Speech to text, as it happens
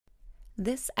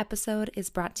This episode is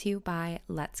brought to you by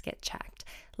Let's Get Checked.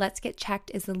 Let's Get Checked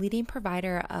is the leading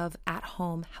provider of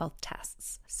at-home health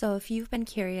tests. So if you've been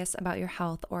curious about your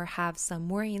health or have some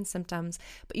worrying symptoms,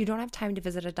 but you don't have time to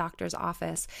visit a doctor's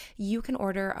office, you can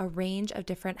order a range of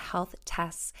different health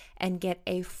tests and get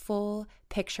a full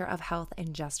picture of health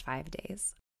in just 5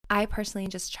 days. I personally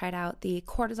just tried out the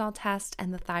cortisol test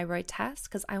and the thyroid test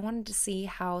because I wanted to see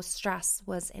how stress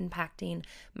was impacting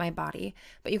my body.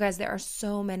 But you guys, there are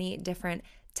so many different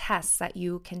tests that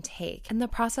you can take. And the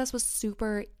process was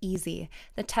super easy.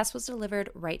 The test was delivered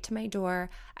right to my door.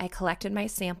 I collected my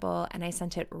sample and I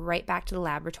sent it right back to the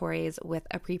laboratories with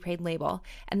a prepaid label.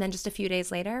 And then just a few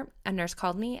days later, a nurse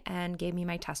called me and gave me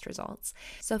my test results.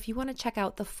 So if you want to check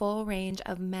out the full range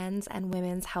of men's and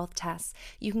women's health tests,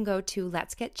 you can go to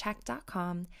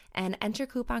letsgetchecked.com and enter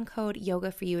coupon code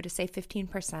YOGA for you to save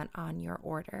 15% on your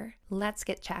order. Let's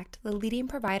Get Checked, the leading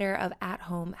provider of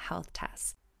at-home health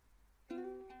tests.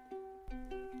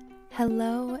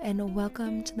 Hello and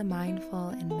welcome to the Mindful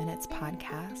in Minutes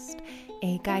podcast,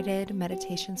 a guided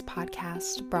meditations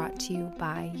podcast brought to you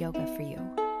by Yoga for You.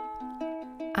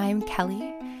 I'm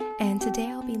Kelly, and today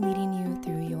I'll be leading you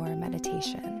through your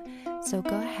meditation. So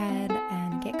go ahead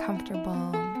and get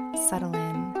comfortable, settle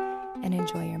in, and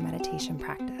enjoy your meditation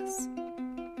practice.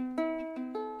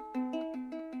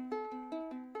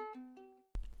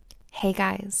 Hey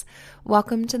guys,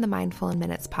 welcome to the Mindful in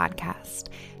Minutes podcast.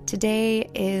 Today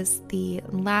is the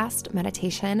last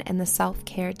meditation in the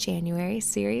Self-Care January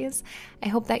series. I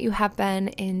hope that you have been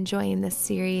enjoying this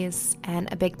series,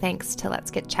 and a big thanks to Let's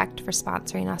Get Checked for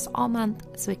sponsoring us all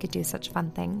month so we could do such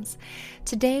fun things.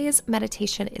 Today's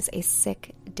meditation is a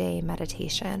sick day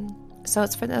meditation. So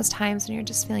it's for those times when you're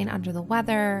just feeling under the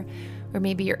weather, or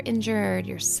maybe you're injured,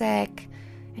 you're sick,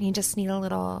 and you just need a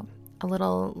little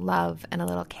love and a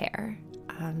little care.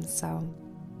 So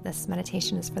this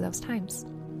meditation is for those times.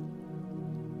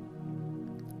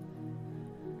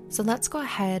 So let's go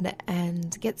ahead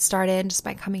and get started just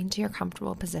by coming to your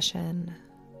comfortable position.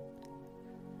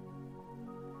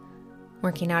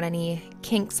 Working out any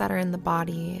kinks that are in the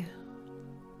body.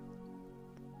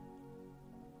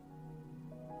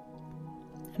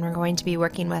 And we're going to be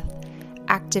working with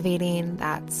activating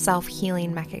that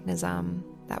self-healing mechanism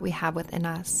that we have within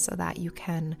us so that you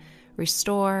can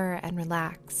restore and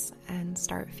relax and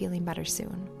start feeling better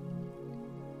soon.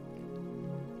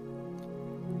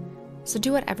 So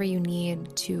do whatever you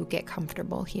need to get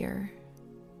comfortable here.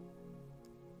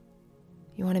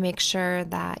 You want to make sure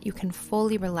that you can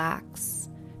fully relax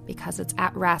because it's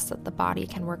at rest that the body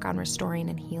can work on restoring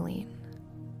and healing.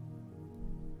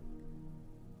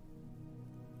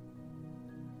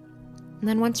 And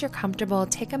then once you're comfortable,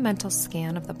 take a mental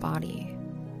scan of the body.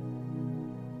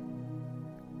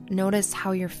 Notice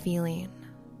how you're feeling.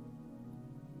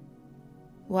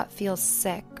 What feels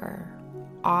sick or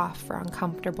off or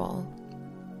uncomfortable?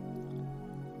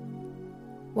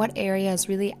 What area is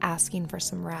really asking for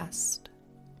some rest?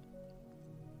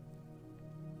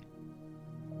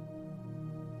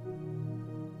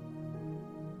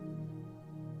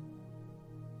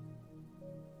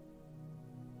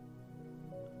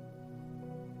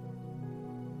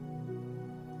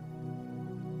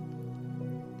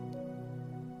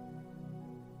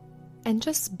 And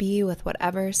just be with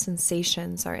whatever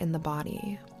sensations are in the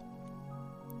body.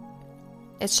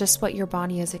 It's just what your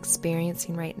body is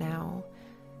experiencing right now.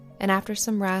 And after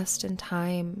some rest and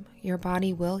time, your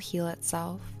body will heal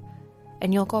itself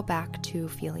and you'll go back to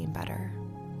feeling better.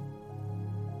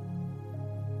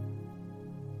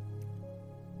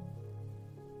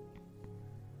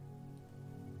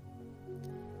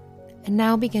 And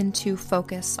now begin to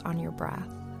focus on your breath.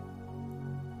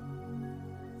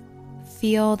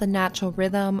 Feel the natural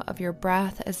rhythm of your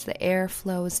breath as the air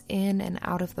flows in and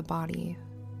out of the body.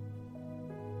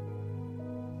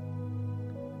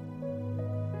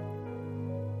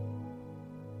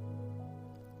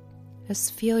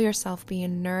 Just feel yourself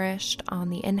being nourished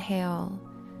on the inhale,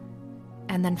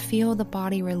 and then feel the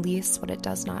body release what it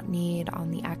does not need on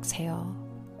the exhale.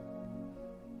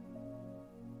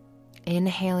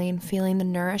 Inhaling, feeling the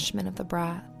nourishment of the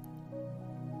breath.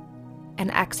 And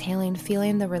exhaling,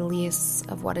 feeling the release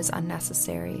of what is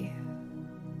unnecessary.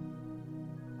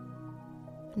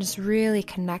 And just really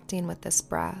connecting with this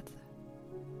breath.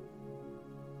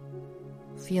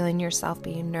 Feeling yourself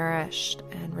being nourished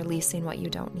and releasing what you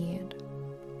don't need.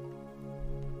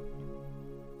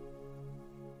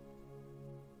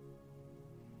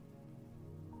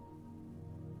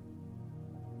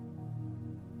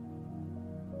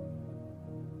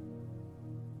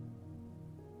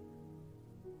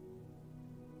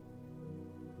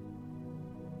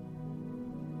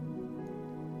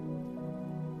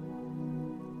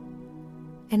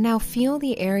 And now feel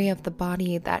the area of the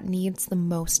body that needs the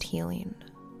most healing.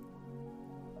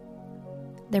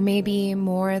 There may be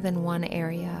more than one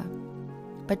area,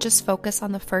 but just focus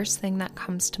on the first thing that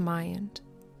comes to mind.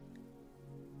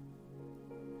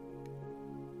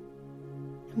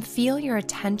 And feel your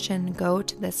attention go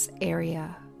to this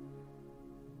area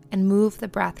and move the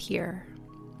breath here.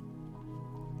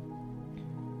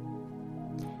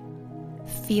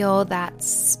 Feel that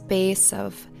space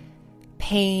of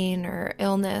pain or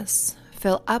illness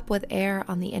fill up with air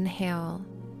on the inhale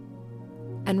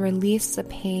and release the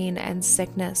pain and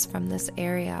sickness from this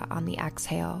area on the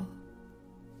exhale.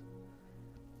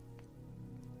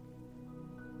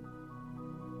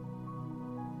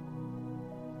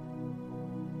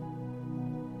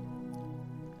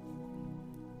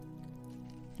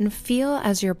 And feel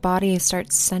as your body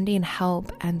starts sending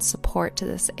help and support to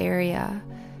this area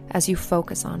as you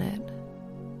focus on it.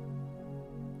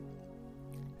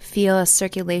 Feel as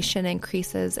circulation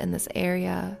increases in this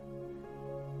area.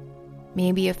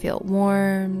 Maybe you feel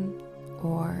warm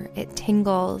or it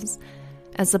tingles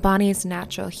as the body's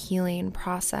natural healing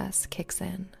process kicks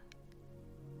in.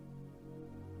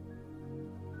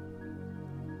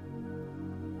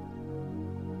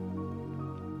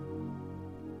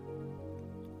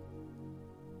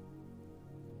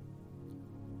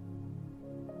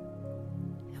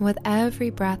 And with every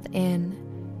breath in,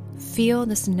 feel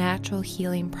this natural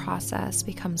healing process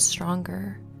become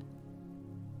stronger,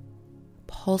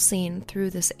 pulsing through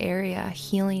this area,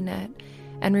 healing it,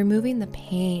 and removing the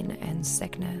pain and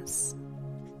sickness.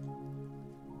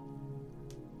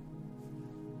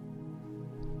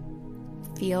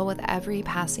 Feel with every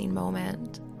passing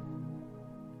moment,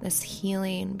 this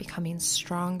healing becoming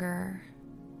stronger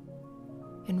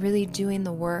and really doing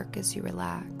the work as you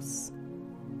relax.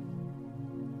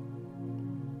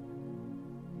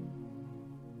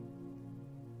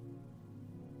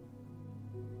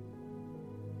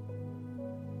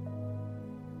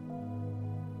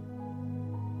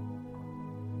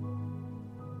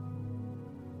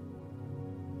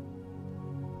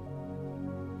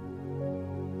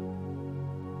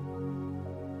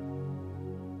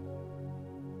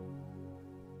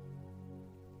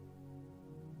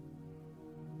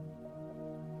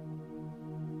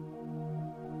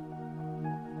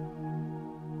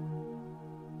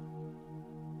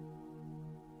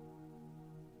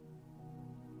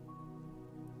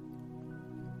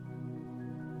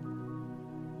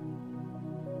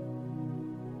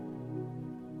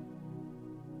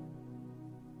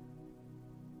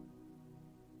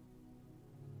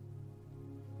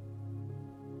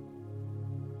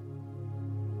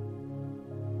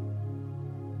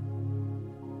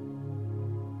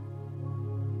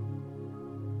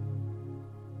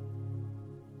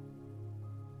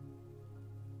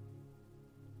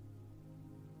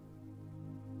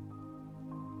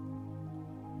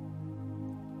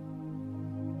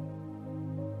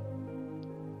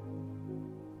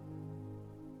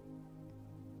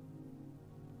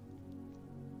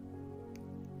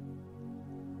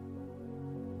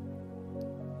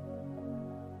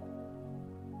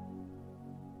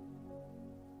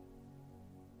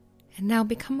 And now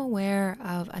become aware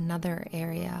of another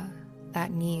area that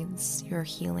needs your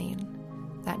healing,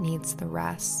 that needs the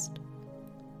rest.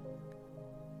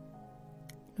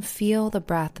 Feel the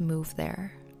breath move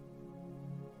there.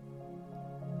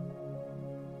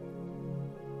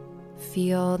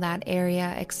 Feel that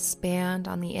area expand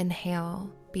on the inhale,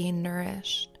 being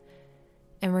nourished,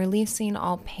 and releasing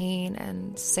all pain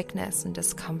and sickness and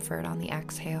discomfort on the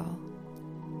exhale.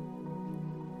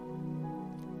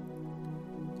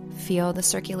 Feel the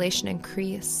circulation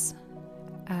increase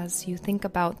as you think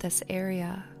about this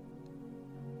area.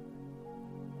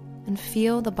 And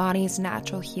feel the body's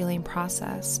natural healing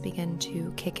process begin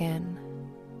to kick in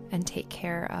and take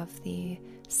care of the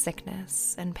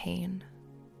sickness and pain.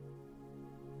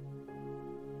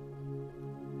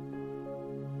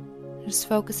 Just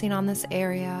focusing on this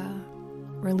area,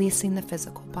 releasing the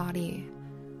physical body,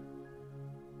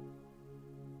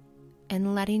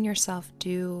 and letting yourself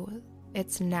do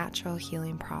its natural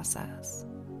healing process.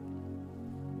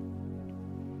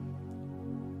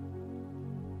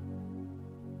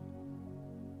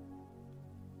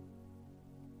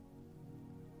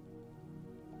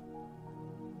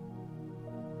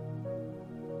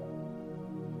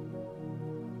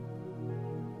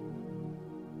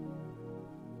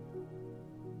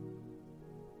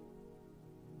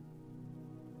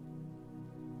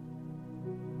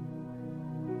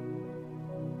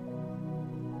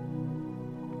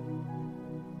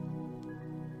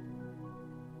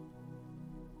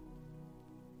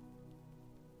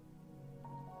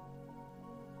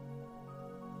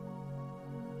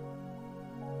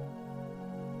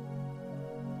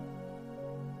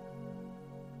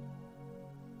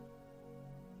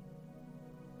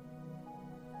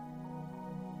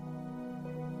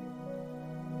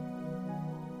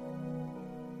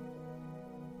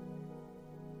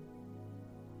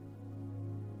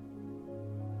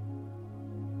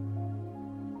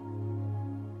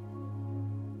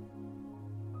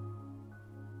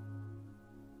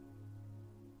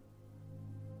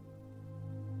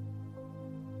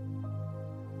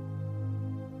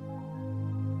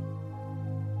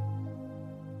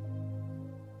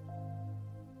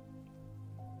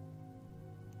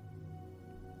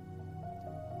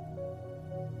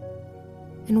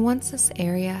 And once this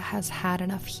area has had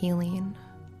enough healing,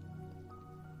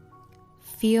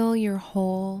 feel your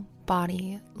whole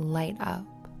body light up.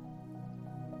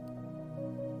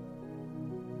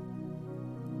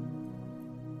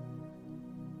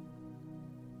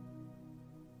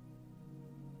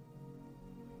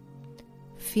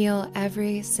 Feel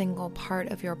every single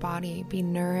part of your body be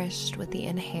nourished with the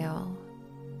inhale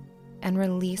and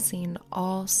releasing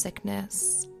all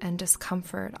sickness and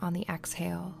discomfort on the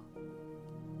exhale.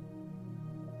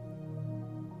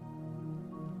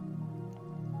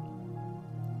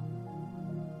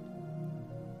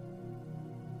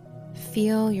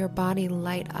 Feel your body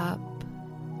light up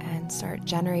and start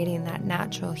generating that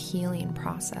natural healing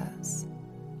process.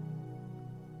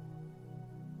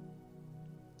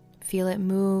 Feel it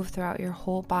move throughout your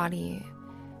whole body,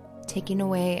 taking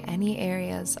away any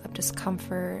areas of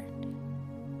discomfort,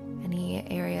 any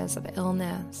areas of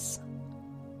illness,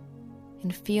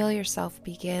 and feel yourself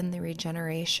begin the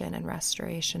regeneration and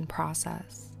restoration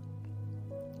process.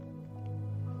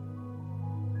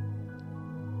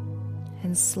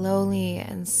 And slowly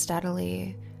and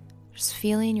steadily, just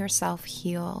feeling yourself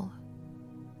heal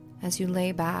as you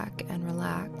lay back and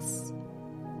relax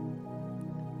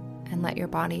and let your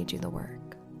body do the work.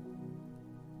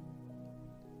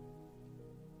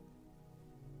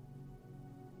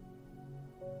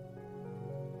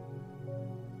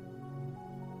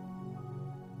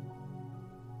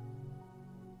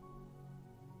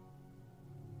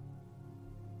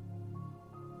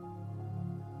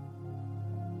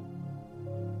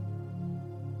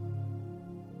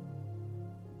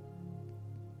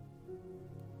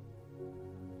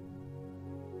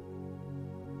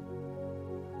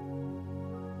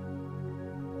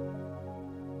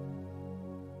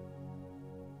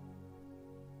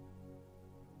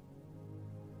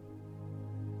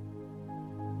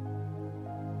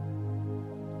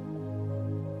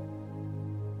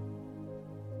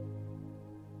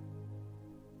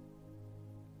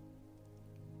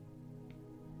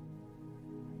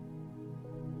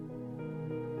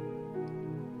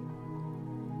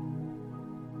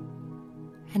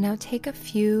 And now take a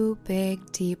few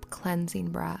big, deep cleansing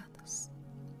breaths.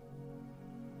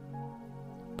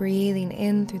 Breathing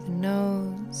in through the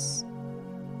nose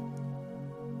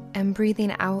and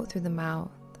breathing out through the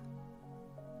mouth.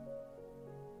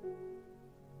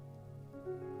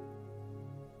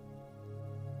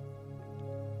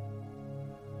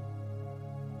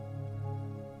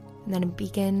 And then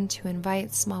begin to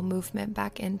invite small movement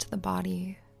back into the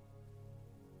body.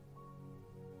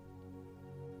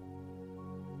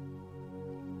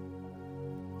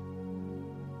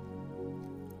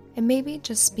 And maybe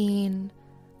just being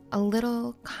a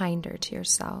little kinder to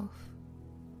yourself.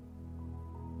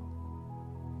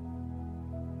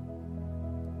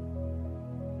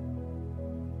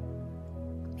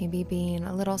 Maybe being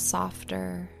a little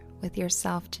softer with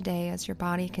yourself today as your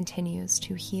body continues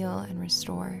to heal and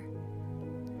restore.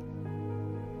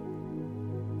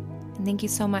 And thank you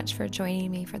so much for joining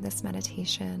me for this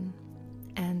meditation,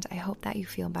 and I hope that you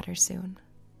feel better soon.